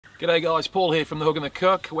G'day guys, Paul here from the Hook and the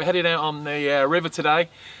Ccok. We're heading out on the river today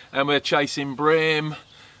and we're chasing bream,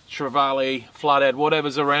 trevally, flathead,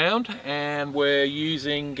 whatever's around, and we're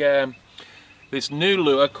using this new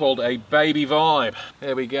lure called a baby vibe.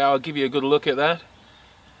 There we go, I'll give you a good look at that.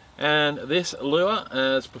 And this lure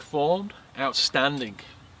has performed outstanding.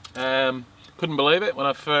 Couldn't believe it when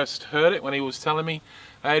I first heard it, when he was telling me,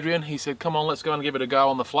 Adrian, he said, come on, let's go and give it a go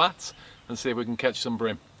on the flats and see if we can catch some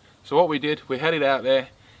bream. So what we did, we headed out there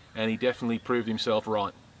and he definitely proved himself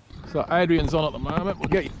right. So Adrian's on at the moment. We'll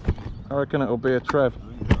get you. I reckon it'll be a trevally,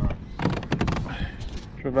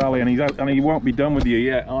 and he won't be done with you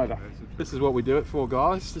yet either. This is what we do it for,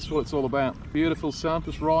 guys. This is what it's all about. Beautiful sun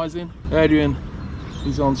just rising. Adrian,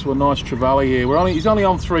 he's on to a nice trevally here. He's only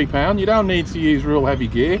on £3. You don't need to use real heavy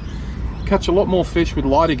gear. Catch a lot more fish with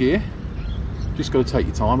lighter gear. Just got to take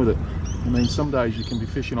your time with it. I mean, some days you can be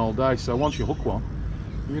fishing all day, so once you hook one,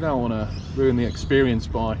 you don't want to ruin the experience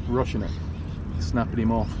by rushing it, snapping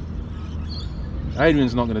him off.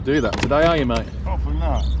 Adrian's not going to do that today, are you, mate? Hopefully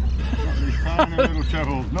not. These tiny little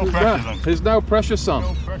trebles. No pressure then. There's no pressure, son.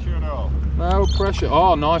 No pressure at all. No pressure.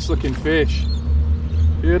 Oh, nice looking fish.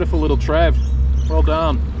 Beautiful little trev. Well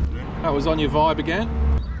done. That was on your vibe again.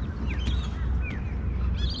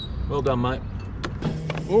 Well done, mate.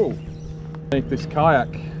 Oh, make this kayak.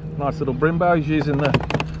 Nice little bream bow. He's using the,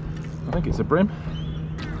 I think it's a bream.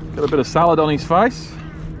 Got a bit of salad on his face.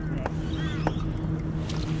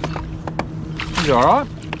 He's alright.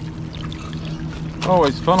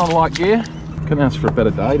 Always fun on light gear. Couldn't ask for a better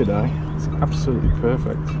day today. It's absolutely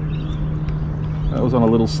perfect. That was on a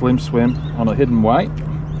little slim swim on a hidden weight.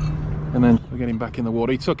 And then we're getting back in the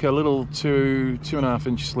water. He took a little 2.5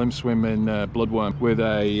 inch slim swim in bloodworm with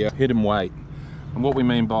a hidden weight. And what we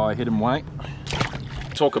mean by hidden weight,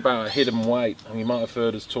 talk about a hidden weight, and you might have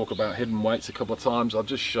heard us talk about hidden weights a couple of times. I'll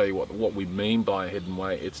just show you what we mean by a hidden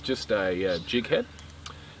weight. It's just a jig head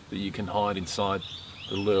that you can hide inside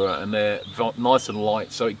the lure, and they're nice and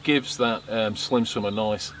light, so it gives that slim swim a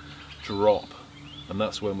nice drop, and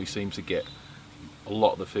that's when we seem to get a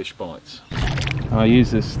lot of the fish bites. I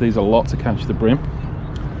use these a lot to catch the bream,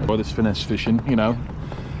 or this finesse fishing, you know,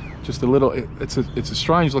 just a little. It's a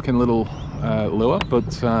strange looking little lure,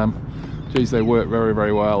 but geez, they work very,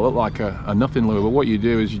 very well. Look like a nothing lure, but what you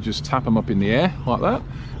do is you just tap them up in the air like that,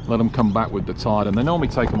 let them come back with the tide, and they normally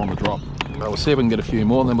take them on the drop. We'll see if we can get a few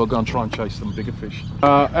more, and then we'll go and try and chase some bigger fish.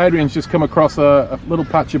 Adrian's just come across a little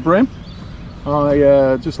patch of bream.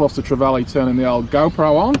 I just lost a trevally turning the old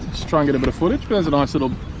GoPro on, just try and get a bit of footage, but there's a nice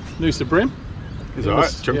little noose of bream. He's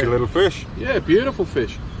alright, chunky little fish. Yeah, beautiful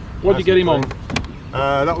fish. What did you get him on?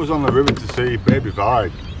 That was on the River to Sea baby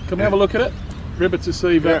vibe. Can we have a look at it? River to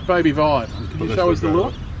Sea baby vibe. Can you show us the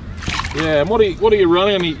lure? Yeah, and what are you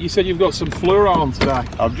running? You said you've got some fluoro on today.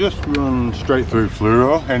 I've just run straight through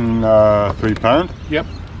fluoro in £3. Yep.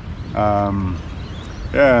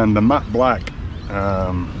 Yeah, and the matte black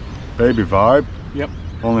baby vibe. Yep.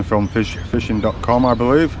 Only from fishing.com, I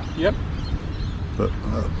believe. Yep. But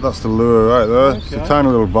that's the lure right there. Okay. It's a tiny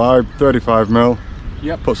little vibe, 35mm.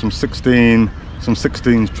 Yep. Put some 16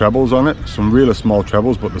 trebles on it, some really small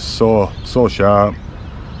trebles, but they're so sharp.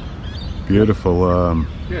 Beautiful.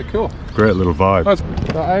 Yeah, cool. Great little vibe.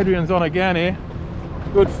 So Adrian's on again here.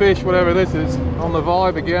 Good fish, whatever this is. On the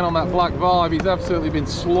vibe again, on that black vibe. He's absolutely been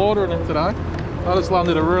slaughtering it today. I just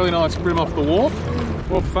landed a really nice bream off the wharf.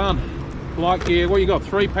 What fun. Light gear, what you got,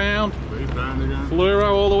 £3? £3 again.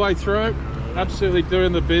 Fluoro all the way through. Absolutely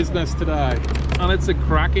doing the business today. And it's a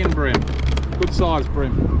cracking bream. Good size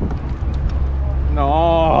bream.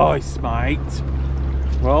 Nice, mate.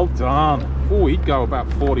 Well done. Oh, he'd go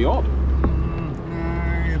about 40 odd.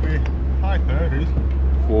 He'd be high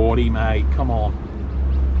 30s. 40, mate. Come on.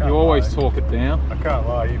 You always talk it down. I can't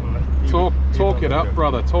lie, even talk it up,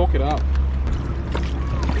 brother. Talk it up.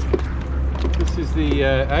 This is the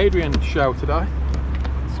Adrian show today.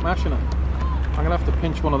 Smashing it. I'm gonna have to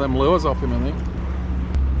pinch one of them lures off him, I think.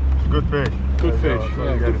 It's a good fish. Good fish.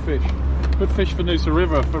 Yeah, good fish. Good fish for Noosa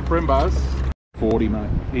River for Brimbos. 40, mate.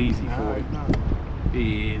 Easy 40.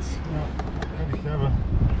 He is. 37.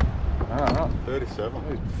 Alright. 37.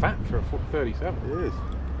 He's fat for a 37. He is.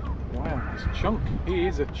 Wow, he's a chunk. He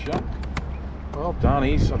is a chunk. Well done.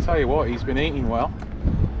 I'll tell you what, he's been eating well.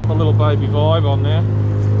 A little baby vibe on there.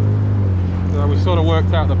 So we sort of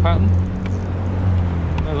worked out the pattern.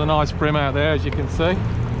 There's a nice bream out there, as you can see.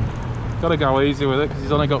 Got to go easy with it because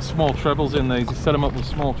he's only got small trebles in these. You set them up with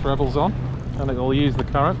small trebles on, and it'll use the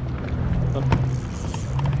current.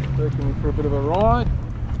 Taking me for a bit of a ride.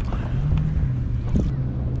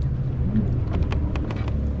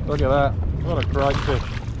 Look at that! What a great fish!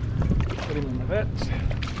 Put him in the net.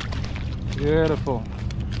 Beautiful.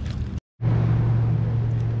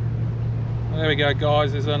 There we go,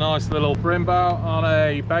 guys. There's a nice little Brembo on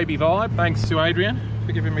a baby vibe. Thanks to Adrian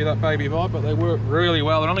for giving me that baby vibe, but they work really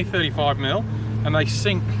well. They're only 35mm and they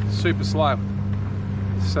sink super slow.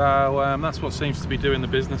 So that's what seems to be doing the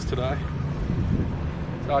business today.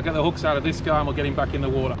 So I'll get the hooks out of this guy and we'll get him back in the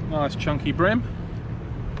water. Nice chunky brim.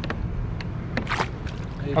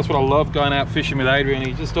 That's what I love going out fishing with Adrian.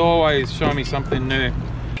 He just always showing me something new.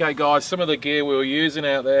 Okay guys, some of the gear we were using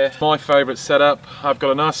out there. My favourite setup. I've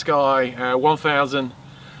got a Naskai 1000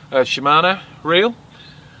 Shimano reel.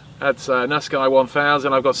 That's a Naskai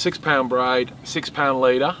 1000. I've got 6-pound braid, 6-pound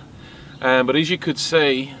leader. But as you could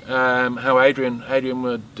see, how Adrian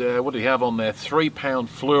would, what did he have on there? 3-pound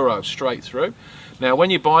fluoro straight through. Now when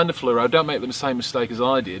you're buying the fluoro, don't make the same mistake as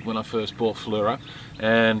I did when I first bought fluoro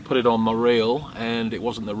and put it on my reel and it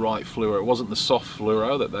wasn't the right fluoro. It wasn't the soft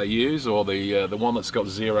fluoro that they use, or the one that's got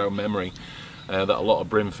zero memory that a lot of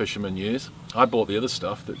brim fishermen use. I bought the other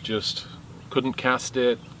stuff that just couldn't cast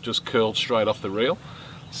it, just curled straight off the reel.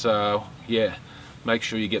 So yeah, make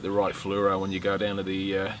sure you get the right fluoro when you go down to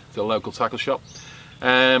the local tackle shop.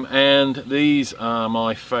 And these are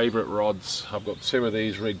my favourite rods. I've got 2 of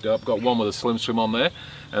these rigged up. Got one with a slim swim on there,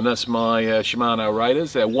 and that's my Shimano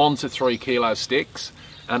Raiders. They're 1 to 3 kilo sticks,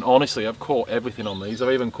 and honestly I've caught everything on these.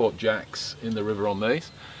 I've even caught jacks in the river on these,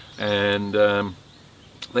 and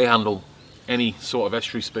they handle any sort of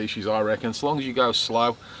estuary species, I reckon. As long as you go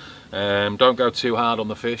slow, don't go too hard on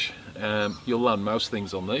the fish, you'll land most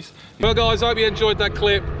things on these. Well guys, I hope you enjoyed that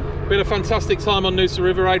clip. Been a fantastic time on Noosa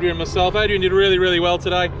River, Adrian and myself. Adrian did really well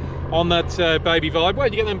today on that baby vibe.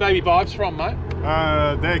 Where'd you get them baby vibes from, mate?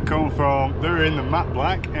 They're in the matte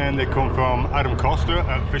black, and they come from Adam Costa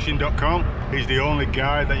at fishing.com. He's the only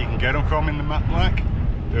guy that you can get them from in the matte black.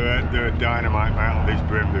 They're dynamite, mate, on these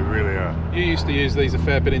brim. They really are. You used to use these a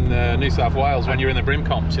fair bit in New South Wales when you were in the brim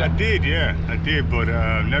comps, yeah? I did, but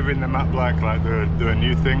never in the matte black. Like they're a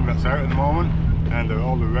new thing that's out at the moment, and they're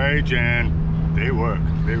all the rage, and they work.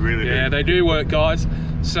 They really do. Yeah, they do work, guys.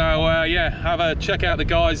 So yeah, have a check out the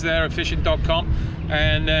guys there at fishing.com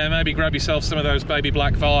and maybe grab yourself some of those baby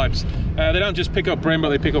black vibes. They don't just pick up brim, but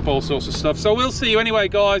they pick up all sorts of stuff. So we'll see you anyway,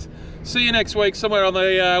 guys. See you next week somewhere on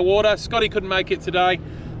the water. Scotty couldn't make it today,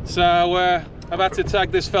 so I've had to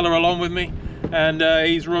tag this fella along with me, and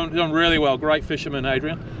he's done really well. Great fisherman,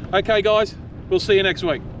 Adrian. Okay guys, we'll see you next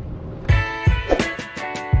week.